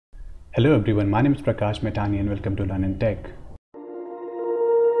Hello everyone, my name is Prakash Metani and welcome to Learn in Tech.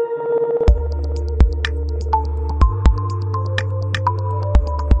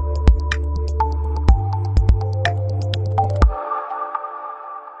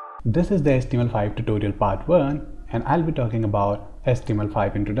 This is the HTML5 tutorial part 1 and I'll be talking about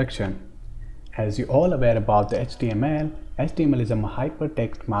HTML5 Introduction. As you all aware about the HTML, HTML is a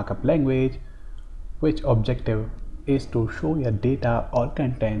hypertext markup language which objective is to show your data or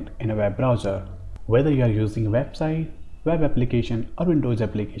content in a web browser. Whether you are using a website, web application or Windows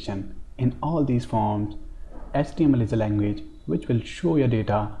application, in all these forms, HTML is a language which will show your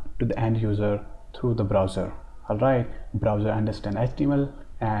data to the end user through the browser. Alright, browser understand HTML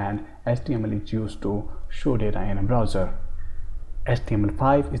and HTML is used to show data in a browser.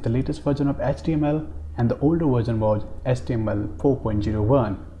 HTML5 is the latest version of HTML and the older version was HTML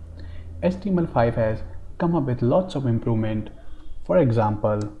 4.01. HTML5 has come up with lots of improvement. For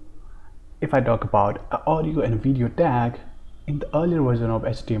example, if I talk about an audio and video tag, in the earlier version of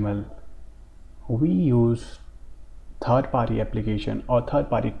HTML, we use third-party application or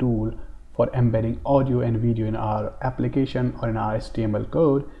third-party tool for embedding audio and video in our application or in our HTML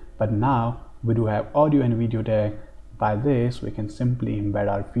code, but now we do have audio and video tag. By this, we can simply embed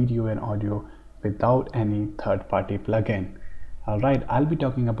our video and audio without any third-party plugin. Alright, I'll be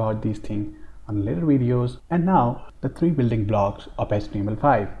talking about these things on later videos. And now the three building blocks of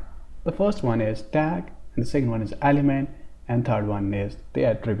HTML5. The first one is tag, and the second one is element, and third one is the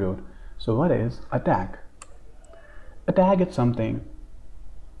attribute. So what is a tag? A tag is something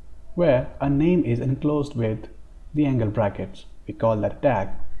where a name is enclosed with the angle brackets. We call that a tag.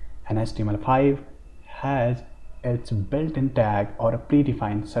 And HTML5 has its built-in tag or a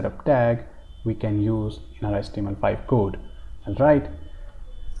predefined set of tag we can use in our HTML5 code. Alright.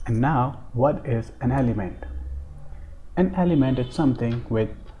 And now, what is an element? An element is something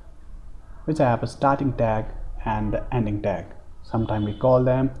which have a starting tag and the ending tag. Sometimes we call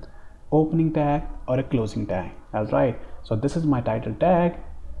them opening tag or a closing tag. Alright, so this is my title tag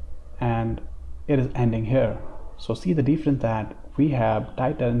and it is ending here. So see the difference that we have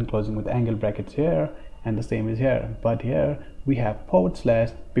title and closing with angle brackets here and the same is here, but here we have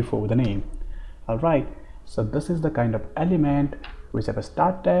 / before the name. Alright, so this is the kind of element which have a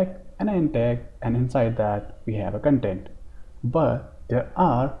start tag and an end tag, and inside that we have a content. But there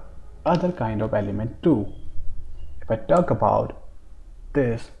are other kind of element too. If I talk about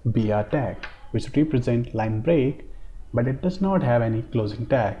this BR tag, which represent line break, but it does not have any closing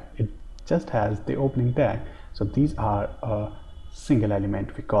tag, it just has the opening tag. So these are a single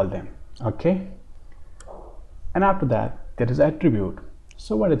element, we call them. Okay, and after that there is attribute.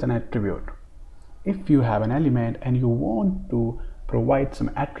 So what is an attribute? If you have an element and you want to provide some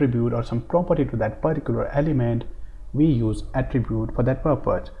attribute or some property to that particular element, we use attribute for that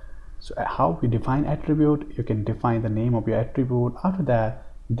purpose. So how we define attribute? You can define the name of your attribute. After that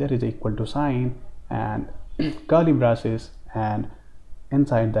there is equal to sign and curly braces, and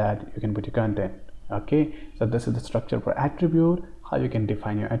inside that you can put your content. Okay, so this is the structure for attribute. How you can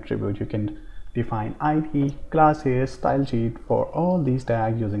define your attribute? You can define ID, classes, style sheet for all these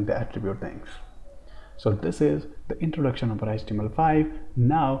tags using the attribute things. So this is the introduction of our HTML5.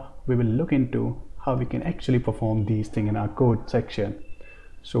 Now we will look into how we can actually perform these things in our code section.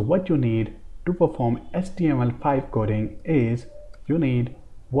 So what you need to perform HTML5 coding is you need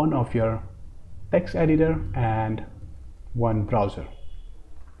one of your text editor and one browser.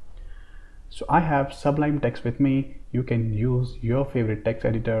 So I have Sublime Text with me. You can use your favorite text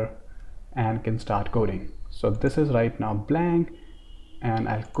editor and can start coding. So this is right now blank, and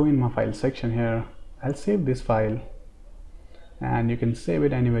I'll go in my file section here. I'll save this file and you can save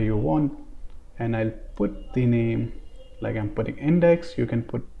it anywhere you want, and I'll put the name like I'm putting index. You can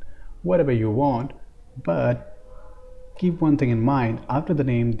put whatever you want, but keep one thing in mind: after the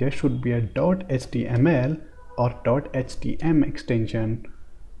name there should be a .html or .htm extension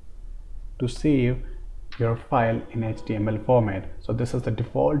to save your file in HTML format. So this is the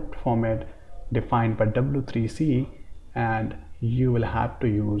default format defined by W3C, and you will have to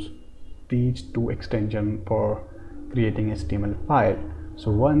use these two extensions for creating HTML file.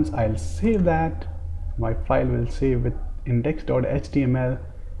 So once I'll save that, my file will save with index.html,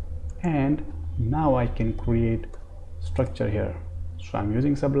 and now I can create structure here. So I'm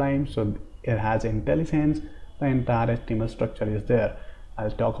using Sublime, so it has IntelliSense. The entire HTML structure is there.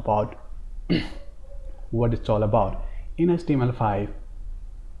 I'll talk about what it's all about. In HTML5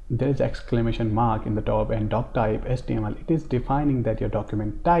 there is exclamation mark in the top and doctype HTML. It is defining that your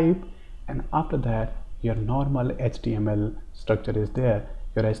document type, and after that your normal HTML structure is there.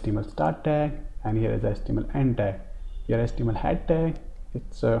 Your HTML start tag, and here is HTML end tag. Your HTML head tag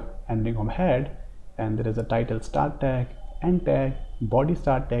it's ending on head, and there is a title start tag, end tag, body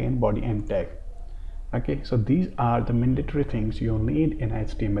start tag, and body end tag. Okay, so these are the mandatory things you need in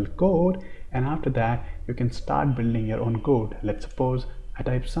HTML code, and after that you can start building your own code. Let's suppose I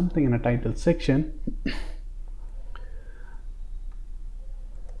type something in a title section.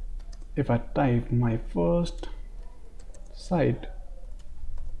 If I type my first site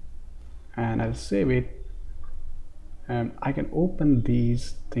and I'll save it, and I can open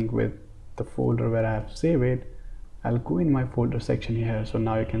these things with the folder where I have saved it. I'll go in my folder section here. So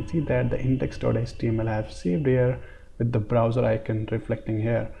now you can see that the index.html I have saved here with the browser icon reflecting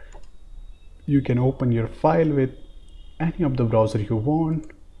here. You can open your file with any of the browser you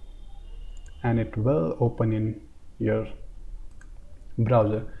want, and it will open in your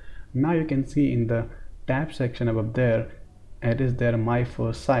browser. Now you can see in the tab section above there, it is there my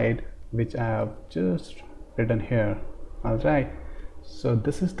first site, which I have just written here. Alright, so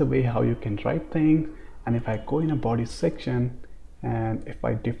this is the way how you can write things. And if I go in a body section and if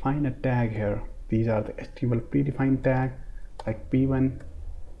I define a tag here, these are the HTML predefined tag like p1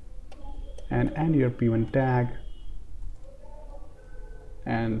 and your p1 tag,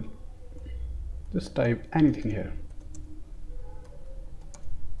 and just type anything here.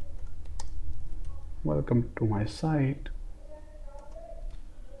 Welcome to my site,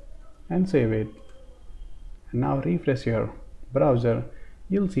 and save it. And now refresh your browser,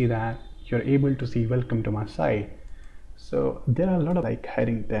 you'll see that you're able to see welcome to my site. So there are a lot of like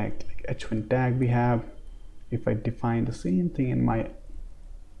heading tags, like h1 tag we have. If I define the same thing in my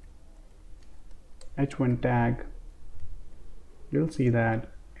h1 tag, you'll see that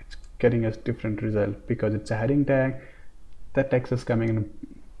it's getting us different result because it's a heading tag. The text is coming in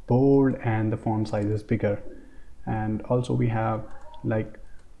bold and the font size is bigger. And also we have like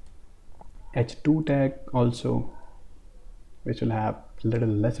h2 tag also, which will have a little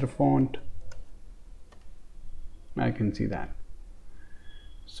lesser font. I can see that.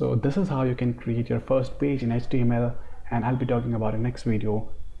 So this is how you can create your first page in HTML, and I'll be talking about in next video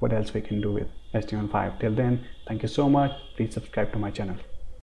what else we can do with HTML5. Till then, thank you so much. Please subscribe to my channel.